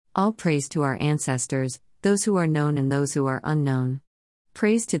All praise to our ancestors, those who are known and those who are unknown.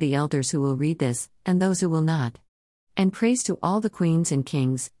 Praise to the elders who will read this, and those who will not. And praise to all the queens and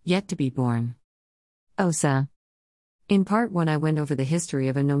kings, yet to be born. Osa. In part 1 I went over the history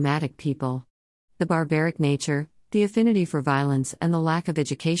of a nomadic people. The barbaric nature, the affinity for violence and the lack of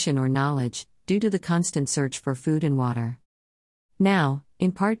education or knowledge, due to the constant search for food and water. Now,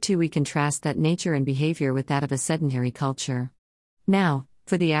 in part 2 we contrast that nature and behavior with that of a sedentary culture. Now,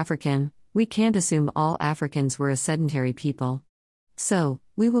 for the African, we can't assume all Africans were a sedentary people. So,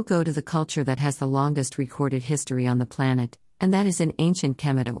 we will go to the culture that has the longest recorded history on the planet, and that is in ancient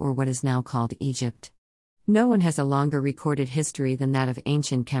Kemet, or what is now called Egypt. No one has a longer recorded history than that of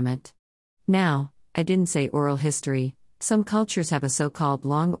ancient Kemet. Now, I didn't say oral history. Some cultures have a so-called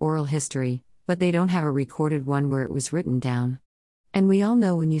long oral history, but they don't have a recorded one where it was written down. And we all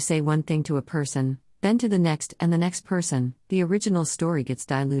know when you say one thing to a person, then to the next and the next person, the original story gets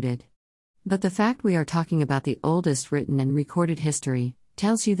diluted. But the fact we are talking about the oldest written and recorded history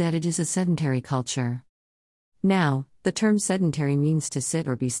tells you that it is a sedentary culture. Now, the term sedentary means to sit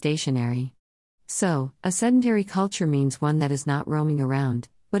or be stationary. So, a sedentary culture means one that is not roaming around,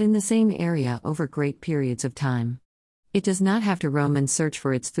 but in the same area over great periods of time. It does not have to roam and search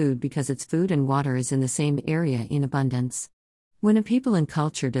for its food because its food and water is in the same area in abundance. When a people and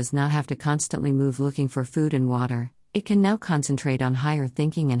culture does not have to constantly move looking for food and water, it can now concentrate on higher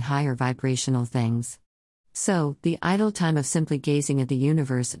thinking and higher vibrational things. So, the idle time of simply gazing at the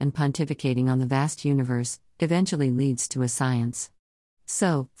universe and pontificating on the vast universe eventually leads to a science.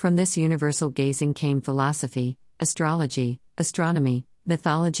 So, from this universal gazing came philosophy, astrology, astronomy,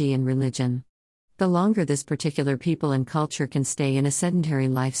 mythology, and religion. The longer this particular people and culture can stay in a sedentary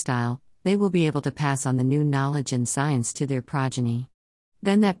lifestyle, they will be able to pass on the new knowledge and science to their progeny.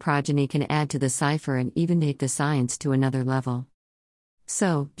 Then that progeny can add to the cipher and even take the science to another level.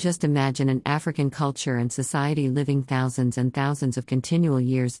 So, just imagine an African culture and society living thousands and thousands of continual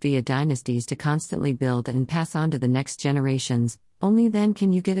years via dynasties to constantly build and pass on to the next generations. Only then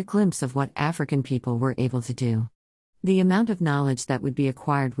can you get a glimpse of what African people were able to do. The amount of knowledge that would be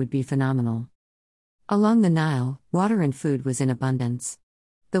acquired would be phenomenal. Along the Nile, water and food was in abundance.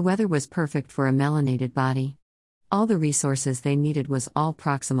 The weather was perfect for a melanated body. All the resources they needed was all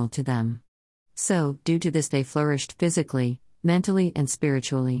proximal to them. So, due to this they flourished physically, mentally and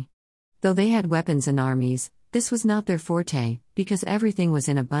spiritually. Though they had weapons and armies, this was not their forte, because everything was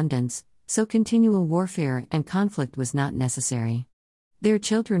in abundance, so continual warfare and conflict was not necessary. Their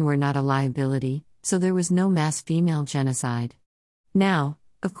children were not a liability, so there was no mass female genocide. Now,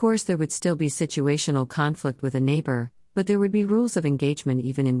 of course there would still be situational conflict with a neighbor, but there would be rules of engagement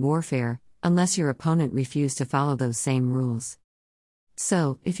even in warfare, unless your opponent refused to follow those same rules.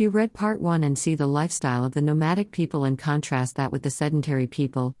 So, if you read part 1 and see the lifestyle of the nomadic people and contrast that with the sedentary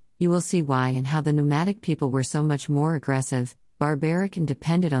people, you will see why and how the nomadic people were so much more aggressive, barbaric, and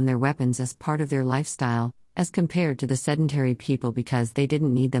depended on their weapons as part of their lifestyle, as compared to the sedentary people because they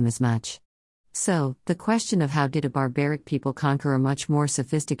didn't need them as much. So, the question of how did a barbaric people conquer a much more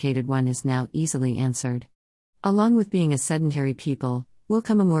sophisticated one is now easily answered. Along with being a sedentary people, will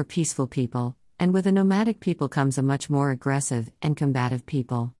come a more peaceful people, and with a nomadic people comes a much more aggressive and combative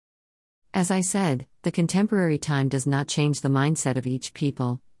people. As I said, the contemporary time does not change the mindset of each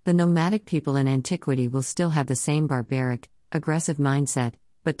people. The nomadic people in antiquity will still have the same barbaric, aggressive mindset,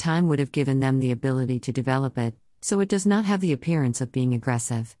 but time would have given them the ability to develop it, so it does not have the appearance of being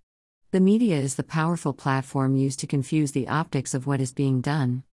aggressive. The media is the powerful platform used to confuse the optics of what is being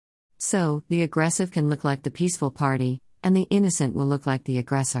done. So, the aggressive can look like the peaceful party, and the innocent will look like the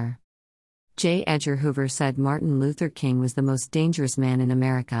aggressor. J. Edgar Hoover said Martin Luther King was the most dangerous man in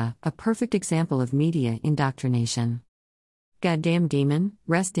America, a perfect example of media indoctrination. Goddamn demon,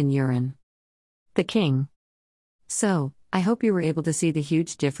 rest in urine. The King. So, I hope you were able to see the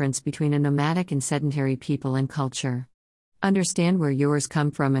huge difference between a nomadic and sedentary people and culture. Understand where yours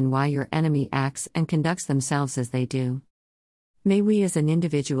come from and why your enemy acts and conducts themselves as they do. May we as an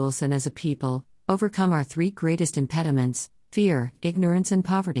individuals and as a people, overcome our 3 greatest impediments: fear, ignorance, and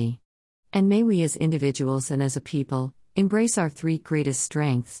poverty. And may we as individuals and as a people, embrace our 3 greatest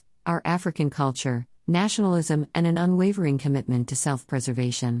strengths: our African culture, nationalism, and an unwavering commitment to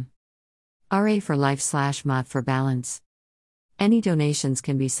self-preservation. RA for life/mod for balance. Any donations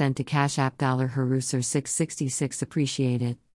can be sent to Cash App $Haruser666 appreciated.